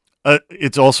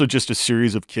 It's also just a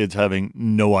series of kids having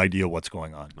no idea what's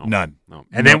going on. None. No.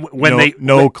 And then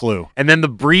no clue. And then the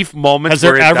brief moments has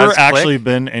there where it ever does actually click,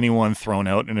 been anyone thrown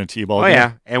out in a T-ball Oh, game?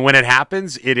 yeah. And when it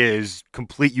happens, it is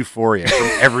complete euphoria from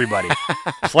everybody.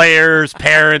 Players,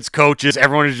 parents, coaches,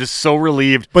 everyone is just so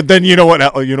relieved. But then you know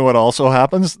what also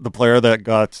happens? The player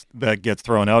that gets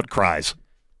thrown out cries.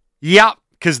 Yeah,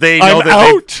 because they know I'm that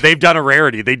out. they've done a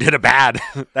rarity. They did a bad.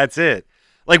 That's it.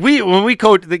 Like when we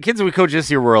coach, the kids that we coached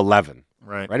this year were 11.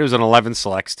 Right. It was an 11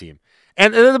 selects team.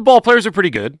 And the ball players are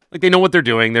pretty good. Like, they know what they're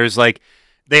doing. There's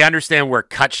they understand where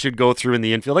cuts should go through in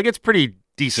the infield. Like, it's pretty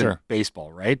decent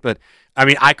baseball, right? But, I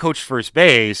mean, I coached first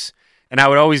base, and I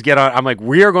would always get on. I'm like,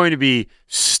 we are going to be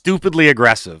stupidly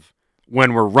aggressive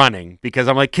when we're running, because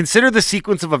I'm like, consider the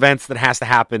sequence of events that has to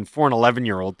happen for an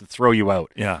 11-year-old to throw you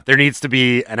out. Yeah. There needs to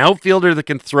be an outfielder that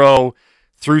can throw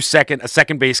through a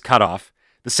second base cutoff.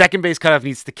 The second base cutoff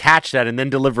needs to catch that and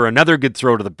then deliver another good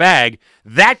throw to the bag.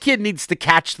 That kid needs to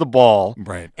catch the ball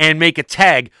and make a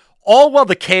tag, all while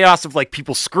the chaos of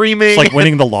people screaming. It's like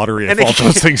winning the lottery if all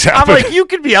those things happen. I'm like, you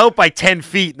could be out by 10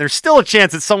 feet, and there's still a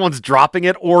chance that someone's dropping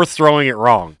it or throwing it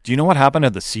wrong. Do you know what happened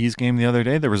at the Seas game the other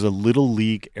day? There was a little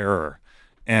league error.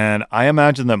 And I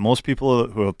imagine that most people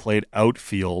who have played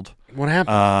outfield, what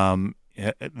happened?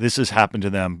 This has happened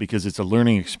to them because it's a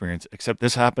learning experience, except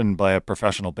this happened by a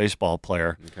professional baseball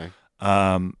player. Okay.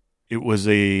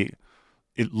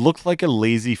 It looked like a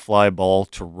lazy fly ball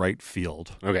to right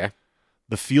field. Okay.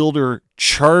 The fielder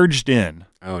charged in.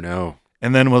 Oh, no.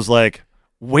 And then was like,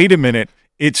 wait a minute,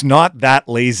 it's not that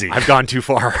lazy. I've gone too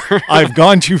far. I've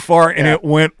gone too far, and it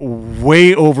went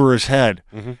way over his head.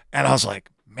 Mm-hmm. And I was like,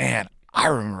 man, I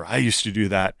remember I used to do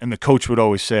that. And the coach would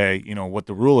always say, what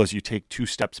the rule is, you take 2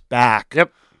 steps back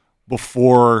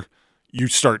before you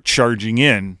start charging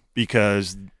in,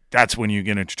 because that's when you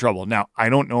get into trouble. Now, I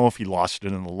don't know if he lost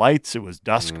it in the lights. It was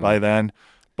dusk by then.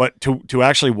 But to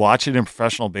actually watch it in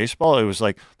professional baseball, it was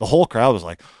like the whole crowd was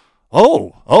like,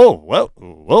 well,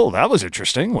 that was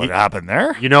interesting. What happened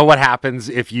there? You know what happens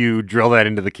if you drill that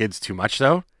into the kids too much,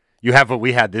 though? You have what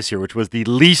we had this year, which was the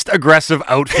least aggressive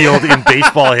outfield in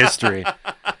baseball history.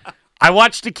 I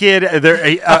watched a kid,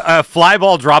 a fly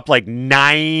ball drop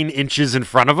 9 inches in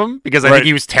front of him because I think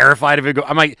he was terrified of it.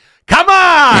 I'm like, come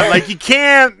on! You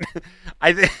can't.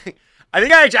 I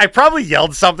think I probably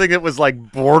yelled something that was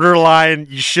borderline,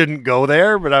 you shouldn't go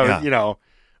there, but I was,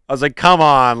 I was like, come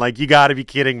on, you got to be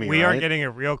kidding me. We are getting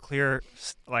a real clear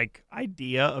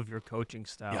idea of your coaching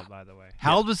style, by the way.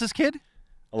 How old was this kid?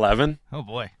 11. Oh,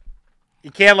 boy. You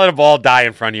can't let a ball die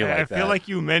in front of you like that. I feel like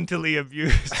you mentally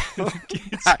abused the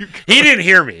kids. He didn't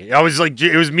hear me. I was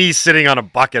it was me sitting on a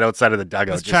bucket outside of the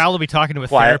dugout. This child will be talking to a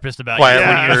therapist about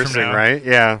quietly cursing, right?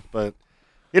 Yeah, but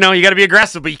you got to be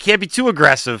aggressive, but you can't be too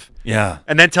aggressive. Yeah.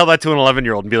 And then tell that to an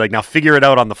 11-year-old and be like, now figure it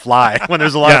out on the fly when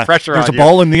there's a lot of pressure on you. There's a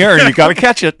ball in the air, and you got to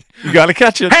catch it. You got to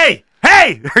catch it. Hey,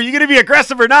 are you going to be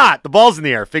aggressive or not? The ball's in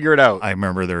the air. Figure it out. I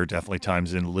remember there were definitely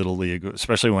times in Little League,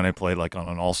 especially when I played on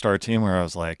an all-star team, where I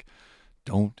was like,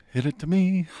 don't hit it to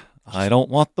me. I don't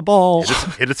want the ball.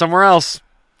 Hit it somewhere else.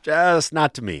 Just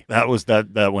not to me.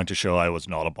 That went to show I was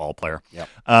not a ball player.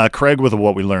 Yep. Craig with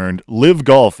what we learned. Live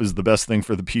Golf is the best thing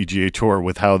for the PGA Tour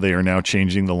with how they are now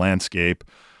changing the landscape.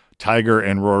 Tiger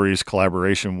and Rory's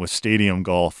collaboration with Stadium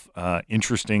Golf,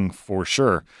 interesting for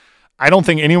sure. I don't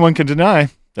think anyone can deny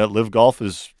that Live Golf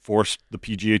has forced the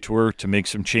PGA Tour to make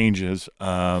some changes.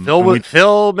 Phil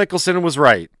Mickelson was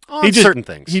right on certain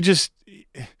things.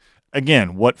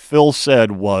 Again, what Phil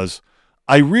said was,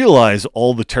 I realize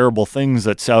all the terrible things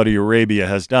that Saudi Arabia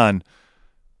has done,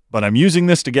 but I'm using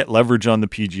this to get leverage on the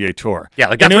PGA Tour.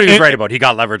 Yeah, that's what he was right about. He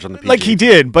got leverage on the PGA. He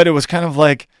did, but it was kind of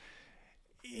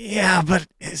Yeah, but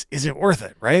is it worth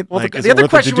it, right? Well, like, the other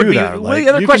question would be,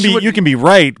 you can be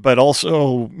right, but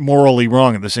also morally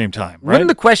wrong at the same time, right? Wouldn't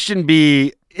the question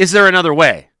be, is there another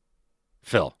way,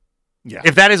 Phil? Yeah.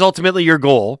 If that is ultimately your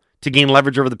goal, to gain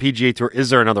leverage over the PGA Tour,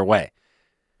 is there another way?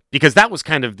 Because that was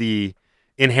kind of the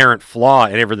inherent flaw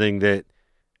in everything that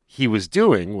he was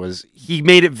doing, was he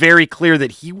made it very clear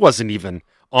that he wasn't even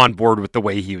on board with the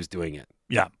way he was doing it.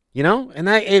 Yeah. You know? And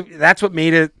that's what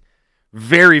made it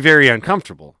very, very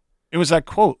uncomfortable. It was that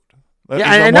quote.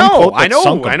 I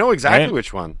know exactly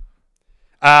which one.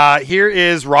 Here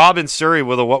is Rob in Surrey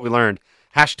with a What We Learned.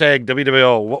 Hashtag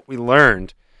WWO What We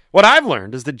Learned. What I've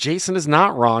learned is that Jason is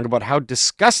not wrong about how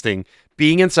disgusting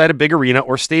being inside a big arena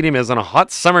or stadium is on a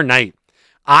hot summer night.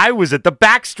 I was at the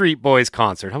Backstreet Boys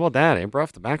concert. How about that,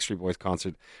 bruv? The Backstreet Boys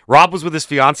concert. Rob was with his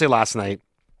fiance last night.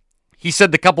 He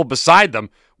said the couple beside them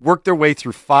worked their way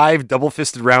through 5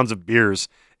 double-fisted rounds of beers,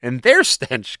 and their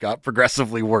stench got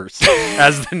progressively worse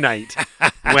as the night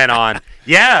went on.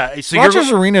 Yeah. So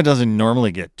Rogers Arena doesn't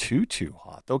normally get too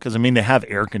hot, though, because, they have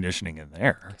air conditioning in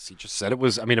there. He just said it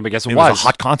was, I guess it was a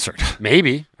hot concert.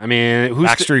 Maybe.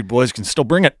 Backstreet Boys can still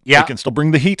bring it. Yeah. They can still bring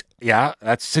the heat. Yeah.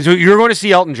 So you're going to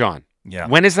see Elton John. Yeah.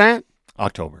 When is that?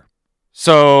 October.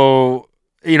 So,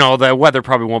 the weather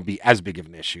probably won't be as big of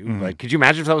an issue. Mm-hmm. But could you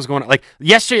imagine if that was going on? Like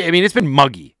yesterday, it's been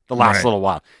muggy the last little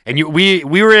while. And we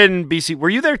were in BC. Were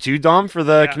you there too, Dom, for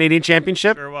the Canadian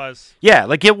Championship? Sure was. Yeah,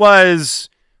 it was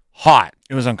hot.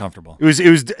 It was uncomfortable. It was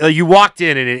you walked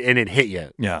in and it hit you.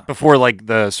 Yeah. Before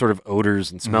the sort of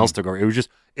odors and smells took over.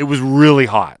 It was really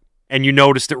hot. And you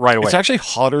noticed it right away. It's actually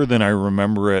hotter than I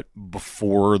remember it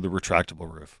before the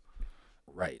retractable roof.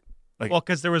 Right.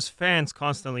 Because there was fans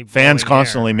constantly.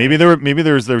 Constantly. Maybe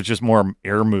there was just more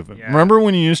air movement. Yeah. Remember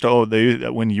when you used to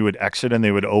when you would exit and they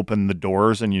would open the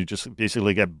doors and you just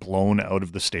basically get blown out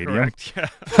of the stadium? Correct. Yeah.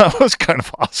 That was kind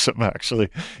of awesome, actually.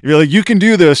 You're like, you can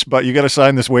do this, but you got to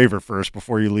sign this waiver first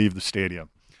before you leave the stadium.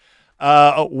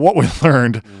 What we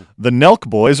learned, the Nelk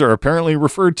boys are apparently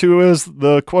referred to as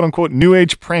the quote-unquote new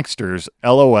age pranksters,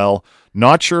 LOL.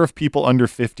 Not sure if people under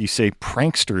 50 say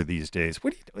prankster these days.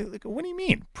 What do you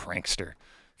mean, prankster?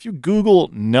 If you Google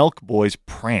Nelk boys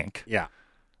prank,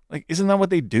 isn't that what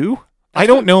they do? I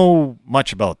don't know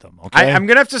much about them, okay? I'm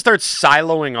going to have to start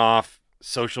siloing off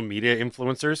social media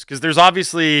influencers because there's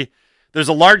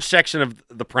a large section of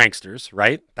the pranksters,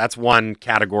 right? That's one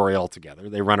category altogether.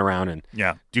 They run around and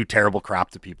do terrible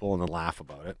crap to people and then laugh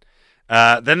about it.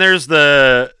 Then there's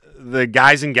the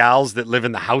guys and gals that live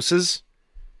in the houses.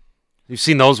 You've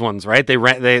seen those ones, right? They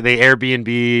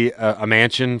Airbnb a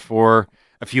mansion for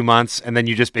a few months, and then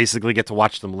you just basically get to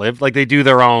watch them live. They do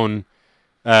their own.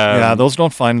 Those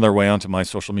don't find their way onto my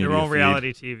social media. Their own feed.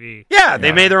 reality TV. Yeah,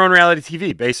 they made their own reality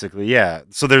TV, basically. Yeah,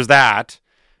 so there's that.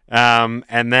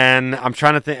 And then I'm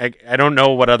trying to think. I don't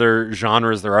know what other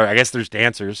genres there are. I guess there's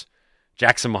dancers,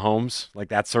 Jackson Mahomes,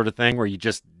 that sort of thing, where you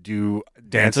just do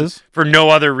dances for no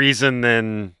other reason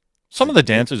than. Some of the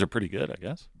dances are pretty good, I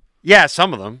guess. Yeah,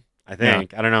 some of them. I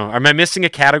think. Yeah. I don't know. Am I missing a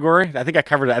category? I think I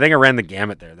covered it. I think I ran the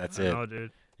gamut there. That's it. No,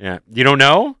 dude. Yeah. You don't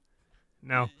know?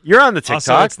 No. You're on the TikTok.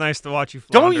 Also, it's nice to watch you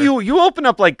flounder. Don't you open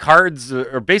up cards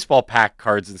or baseball pack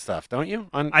cards and stuff, don't you?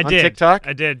 On TikTok?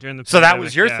 I did during the So that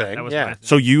was your thing. That was my thing.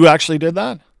 So you actually did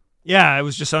that? Yeah, it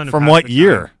was just on. From what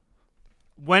year?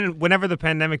 Whenever the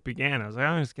pandemic began, I was like,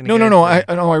 I'm just gonna. No.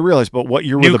 I realized, but what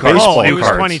year were the baseball cards? It was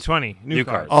 2020. New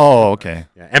cards. Oh, okay.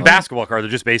 Yeah. And basketball cards are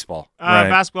just baseball. Right.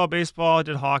 Basketball, baseball. I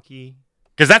did hockey.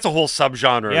 Because that's a whole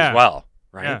subgenre as well,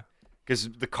 right? Yeah. Because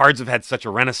the cards have had such a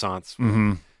renaissance,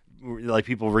 mm-hmm.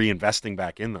 People reinvesting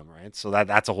back in them, right? So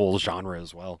that's a whole genre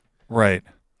as well. Right.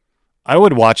 I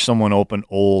would watch someone open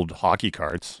old hockey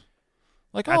cards.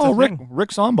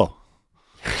 Rick Zombo.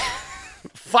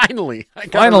 Finally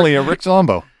a Rick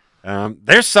Zombo.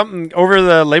 There's something over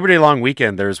the Labor Day long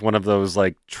weekend. There's one of those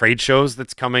trade shows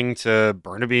that's coming to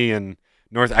Burnaby and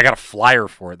North. I got a flyer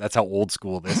for it. That's how old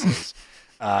school this is.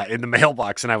 In the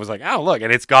mailbox, and I was like, "Oh, look!"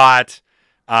 And it's got,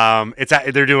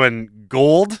 they're doing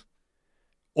gold,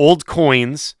 old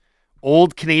coins,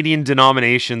 old Canadian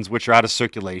denominations which are out of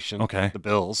circulation. Okay, the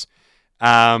bills,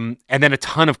 and then a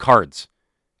ton of cards,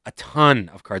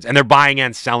 and they're buying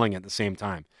and selling at the same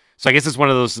time. So I guess it's one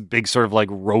of those big sort of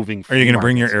roving. Are you going to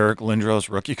bring your Eric Lindros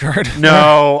rookie card?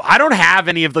 No, I don't have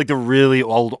any of the really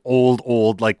old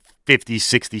 50s,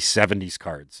 60s, 70s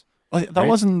cards. Well, that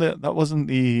was in the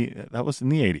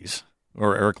 80s.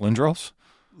 Or Eric Lindros?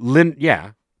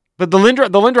 Yeah. But the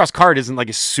Lindros card isn't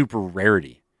a super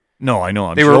rarity. No, I know.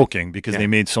 I'm joking because they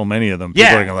made so many of them.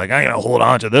 People are I'm going to hold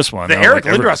on to this one. The Eric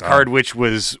Lindros card, which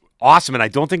was awesome, and I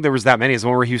don't think there was that many, is the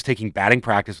one where he was taking batting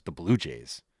practice with the Blue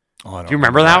Jays. Oh, I don't Do you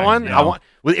remember that one? No.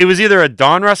 It was either a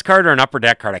Donruss card or an Upper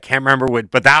Deck card. I can't remember which,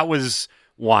 but that was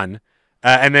one.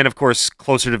 And then, of course,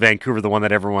 closer to Vancouver, the one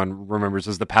that everyone remembers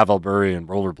is the Pavel Bure and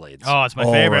rollerblades. Oh, it's my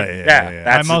favorite. Right, Yeah,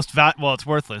 that's My most well, it's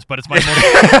worthless, but it's my most.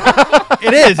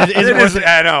 It is. It isn't worth.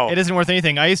 I know. It isn't worth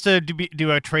anything. I used to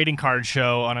do a trading card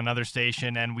show on another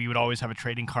station, and we would always have a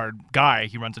trading card guy.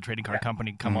 He runs a trading card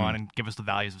company come on and give us the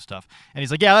values of stuff. And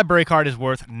he's like, "Yeah, that Bure card is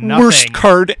worth nothing. Worst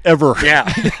card ever.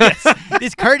 Yeah. Yes,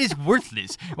 this card is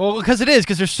worthless. Well, because it is,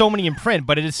 because there's so many in print,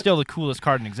 but it is still the coolest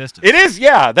card in existence. It is,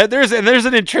 yeah. There's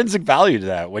an intrinsic value to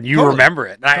that when you remember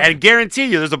it. And I guarantee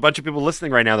you there's a bunch of people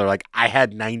listening right now. They're like, I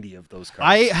had 90 of those cards.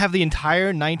 I have the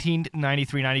entire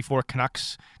 1993-94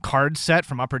 Canucks card set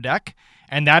from Upper Deck,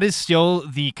 and that is still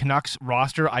the Canucks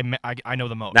roster I know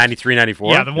the most. 93,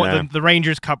 94? Yeah, the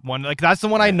Rangers Cup one. Like, that's the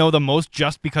one I know the most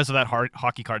just because of that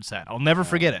hockey card set. I'll never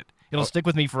forget it. It'll stick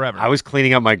with me forever. I was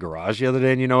cleaning up my garage the other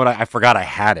day, and you know what? I forgot I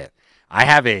had it. I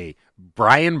have a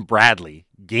Brian Bradley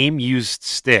game-used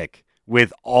stick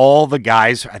with all the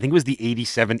guys. I think it was the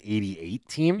 87-88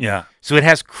 team. Yeah. So it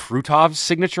has Krutov's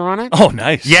signature on it. Oh,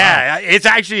 nice. Yeah, it's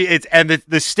actually and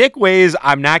the stick weighs,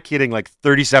 I'm not kidding, like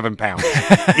 37 pounds.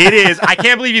 It is. I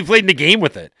can't believe you played in a game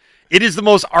with it. It is the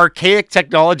most archaic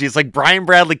technology. It's like Brian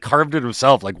Bradley carved it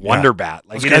himself, like Wonder Bat.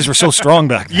 Like those guys were so strong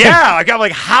back then. Yeah, like, I'm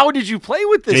like, how did you play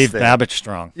with this Dave thing? Babbage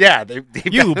strong. Yeah,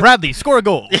 Bradley, score a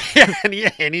goal. Yeah,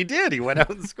 and he did. He went out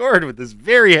and scored with this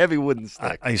very heavy wooden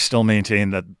stick. I still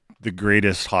maintain that the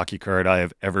greatest hockey card I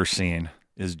have ever seen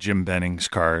is Jim Benning's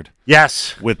card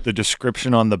Yes. with the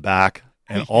description on the back,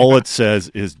 and all it says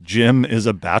is Jim is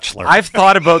a bachelor. I've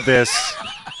thought about this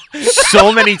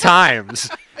so many times.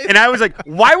 And I was like,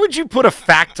 why would you put a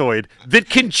factoid that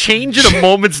can change at a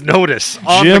moment's notice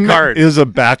on Jim the card? is a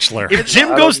bachelor. If Jim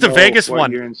goes to Vegas what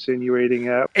one, you're insinuating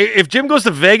at. if Jim goes to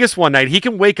Vegas one night, he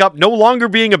can wake up no longer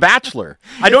being a bachelor.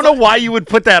 I don't know why you would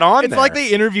put that on It's there. like they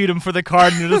interviewed him for the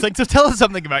card, and they're just like, so tell us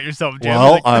something about yourself, Jim.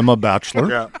 Well, Like, I'm a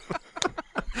bachelor. Yeah.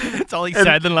 that's all he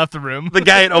said, then left the room. The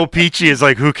guy at O-Pee-Chee is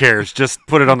like, who cares? Just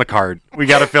put it on the card. We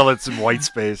got to fill it some white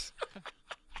space.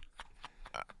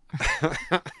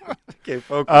 Okay,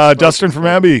 focus. Dustin from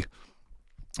Abbey.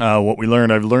 What we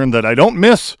learned, I've learned that I don't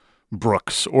miss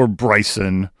Brooks or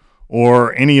Bryson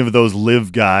or any of those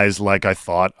live guys like I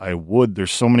thought I would.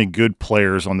 There's so many good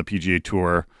players on the PGA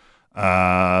Tour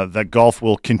that golf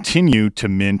will continue to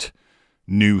mint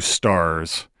new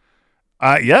stars.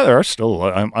 Yeah, there are still.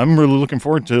 I'm really looking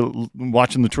forward to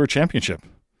watching the Tour Championship.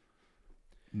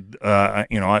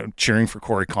 I'm cheering for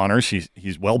Corey Connors.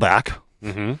 He's well back.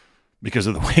 Mm-hmm. Because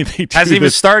of the way they do Hasn't even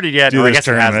this, started yet. do No, I this guess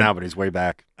it has tournament. now, but he's way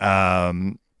back.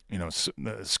 Scotty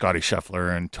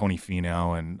Scheffler and Tony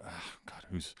Finau and God,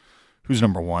 who's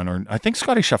number one? Or I think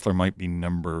Scotty Scheffler might be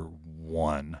number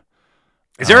one.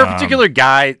 Is there a particular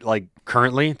guy like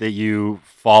currently that you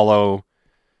follow?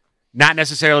 Not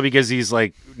necessarily because he's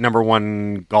like number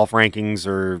one golf rankings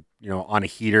or on a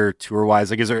heater tour wise.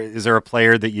 Like, is there a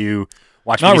player that you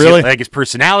watch? Not because really. You like his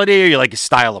personality, or you like his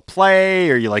style of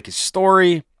play, or you like his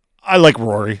story? I like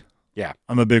Rory. Yeah,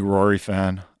 I'm a big Rory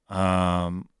fan.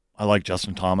 I like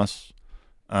Justin Thomas,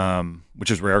 which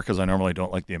is rare because I normally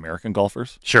don't like the American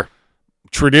golfers. sure.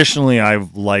 Traditionally,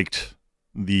 I've liked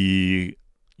the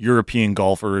European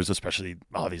golfers, especially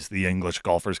obviously the English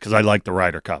golfers, because I like the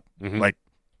Ryder Cup. Mhm. Like,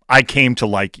 I came to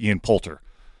like Ian Poulter.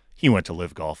 He went to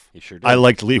Live Golf. He sure did. I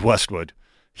liked Lee Westwood.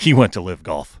 He went to Live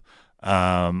Golf.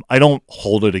 I don't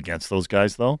hold it against those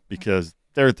guys though, because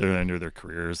they're at the end of their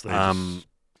careers. They just,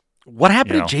 What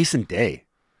happened you to know. Jason Day?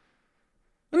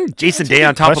 Wasn't Jason That's a Day good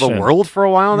on top of question. the world for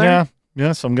a while there?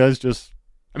 yeah. Some guys just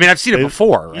I mean, I've seen it They-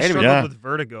 before, He right? I mean, struggled Yeah. with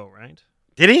vertigo, right?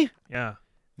 did he? Yeah.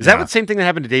 Is that Yeah. the same thing that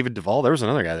happened to David Duvall? There was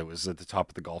another guy that was at the top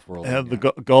of the golf world.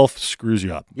 golf screws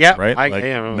you up. Yeah, right. I-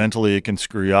 Mentally, it can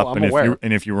screw you up, Well, I'm and aware.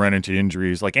 if you run into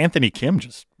injuries, like Anthony Kim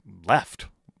just left.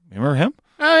 Remember him?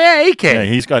 Oh yeah, AK. Yeah,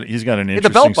 he's got an the belt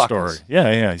interesting buckles. story.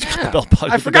 Yeah, he's got the belt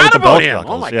buckles. I The guy forgot with the about belt him.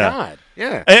 buckles, Oh my yeah. god.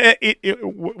 Yeah.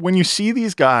 When you see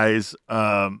these guys,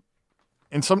 and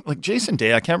some like Jason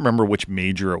Day, I can't remember which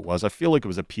major it was. I feel like it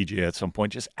was a PGA at some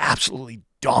point. Just absolutely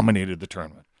dominated the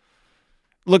tournament.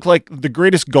 Looked like the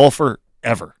greatest golfer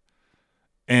ever.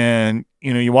 And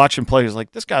you watch him play. He's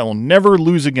like, this guy will never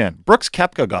lose again. Brooks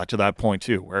Koepka got to that point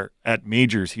too, where at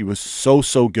majors he was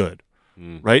so good.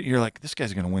 Right? You're like, this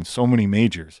guy's going to win so many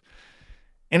majors.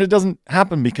 And it doesn't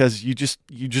happen because you just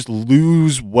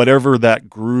lose whatever that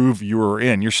groove you were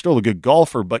in. You're still a good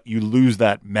golfer, but you lose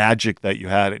that magic that you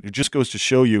had. It just goes to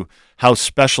show you how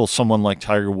special someone like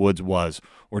Tiger Woods was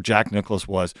or Jack Nicklaus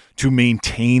was to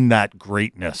maintain that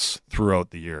greatness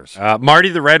throughout the years. Marty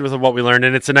the Red was what we learned,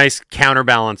 and it's a nice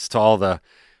counterbalance to all the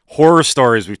horror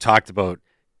stories we've talked about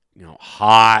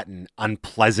hot and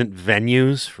unpleasant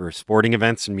venues for sporting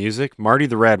events and music. Marty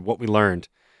the Red, what we learned.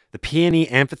 The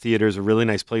PNE Amphitheater is a really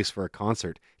nice place for a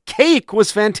concert. Cake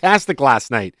was fantastic last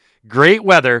night. Great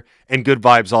weather and good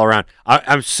vibes all around.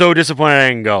 I'm so disappointed I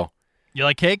didn't go. You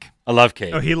like Cake? I love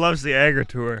Cake. Oh, he loves the Agro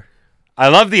Tour. I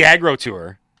love the Agro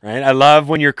Tour, right? I love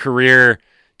when your career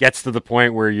gets to the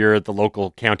point where you're at the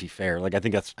local county fair. Like, I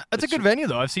think that's a good venue,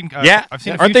 though. I've seen. Yeah. I've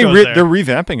seen. A Aren't few they? shows there. They're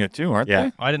revamping it too, aren't Yeah.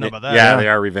 they? I didn't know about that. Yeah, they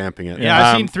are revamping it.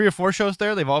 Yeah, I've seen 3 or 4 shows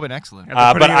there. They've all been excellent. And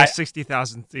they're putting but in I- a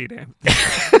 60,000 seat amp.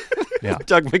 Yeah.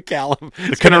 Doug McCallum.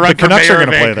 The Canucks are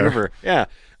going to play there. Yeah.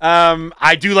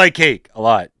 I do like Cake a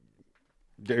lot.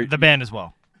 The band as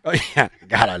well. Oh yeah,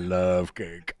 God, I love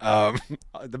Cake.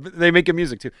 They make good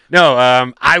music too. No,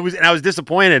 I was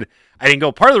disappointed I didn't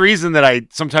go. Part of the reason that I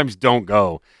sometimes don't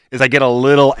go is I get a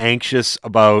little anxious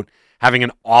about having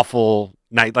an awful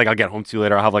night. Like, I'll get home too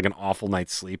late, or I'll have like an awful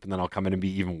night's sleep, and then I'll come in and be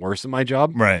even worse in my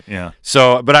job. Right. Yeah.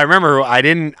 So, but I remember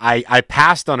I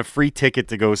passed on a free ticket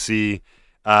to go see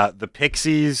the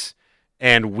Pixies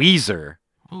and Weezer.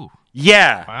 Ooh.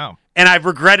 Yeah. Wow. And I've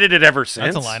regretted it ever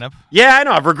since. That's a lineup. Yeah, I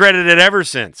know. I've regretted it ever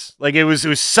since. Like, it was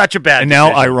such a bad And now,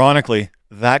 decision. ironically,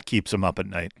 that keeps him up at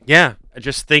night. Yeah,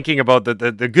 just thinking about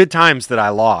the good times that I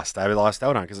lost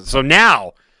out on. So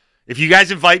now, if you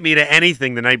guys invite me to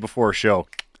anything the night before a show,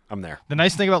 I'm there. The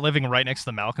nice thing about living right next to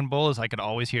the Malkin Bowl is I could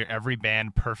always hear every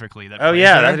band perfectly. That Oh plays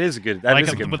yeah, there. that is a good. That like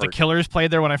is a good. with the perk. Killers played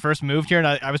there when I first moved here, and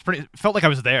I was felt like I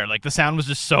was there. Like, the sound was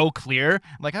just so clear.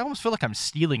 Like, I almost feel like I'm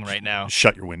stealing right now.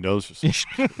 Shut your windows. Just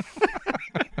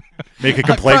make a I'm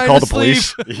complaint. trying Call to the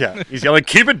police. Yeah, he's yelling,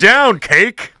 "Keep it down,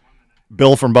 Cake."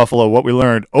 Bill from Buffalo, what we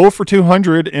learned: 0 for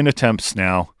 200 in attempts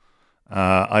now.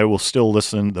 I will still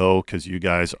listen though because you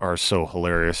guys are so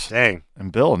hilarious. Dang,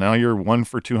 And Bill, now you're 1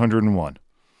 for 201.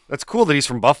 that's cool that he's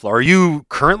from Buffalo. Are you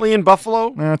currently in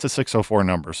Buffalo? That's a 604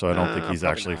 number, so I don't think he's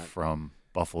probably actually not. from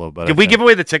Buffalo. But Did we give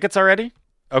away the tickets already?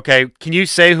 Okay, can you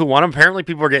say who won them? Apparently,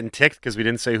 people were getting ticked because we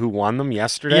didn't say who won them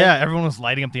yesterday. Yeah, everyone was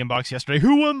lighting up the inbox yesterday.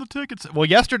 Who won the tickets? Well,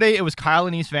 yesterday it was Kyle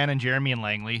in East Van and Jeremy in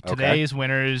Langley. Today's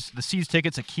winners: the Seas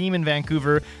tickets, Akeem in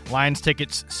Vancouver; Lions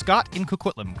tickets, Scott in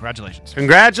Coquitlam. Congratulations.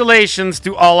 Congratulations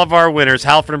to all of our winners.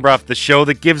 Halford and Brough, the show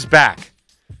that gives back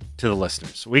to the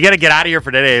listeners. We got to get out of here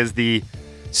for today, as the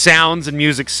sounds and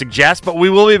music suggest, but we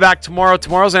will be back tomorrow.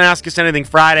 Tomorrow's an Ask Us Anything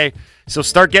Friday, so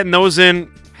start getting those in.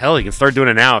 Hell, you can start doing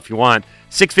it now if you want.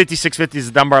 650 is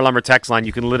the Dunbar Lumber text line.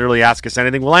 You can literally ask us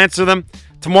anything. We'll answer them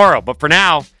tomorrow. But for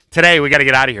now, today, we got to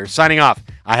get out of here. Signing off,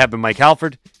 I have been Mike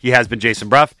Halford. He has been Jason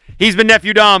Brough. He's been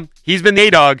Nephew Dom. He's been the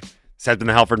A-Dog. This has been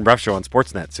the Halford and Brough Show on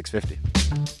Sportsnet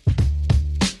 650.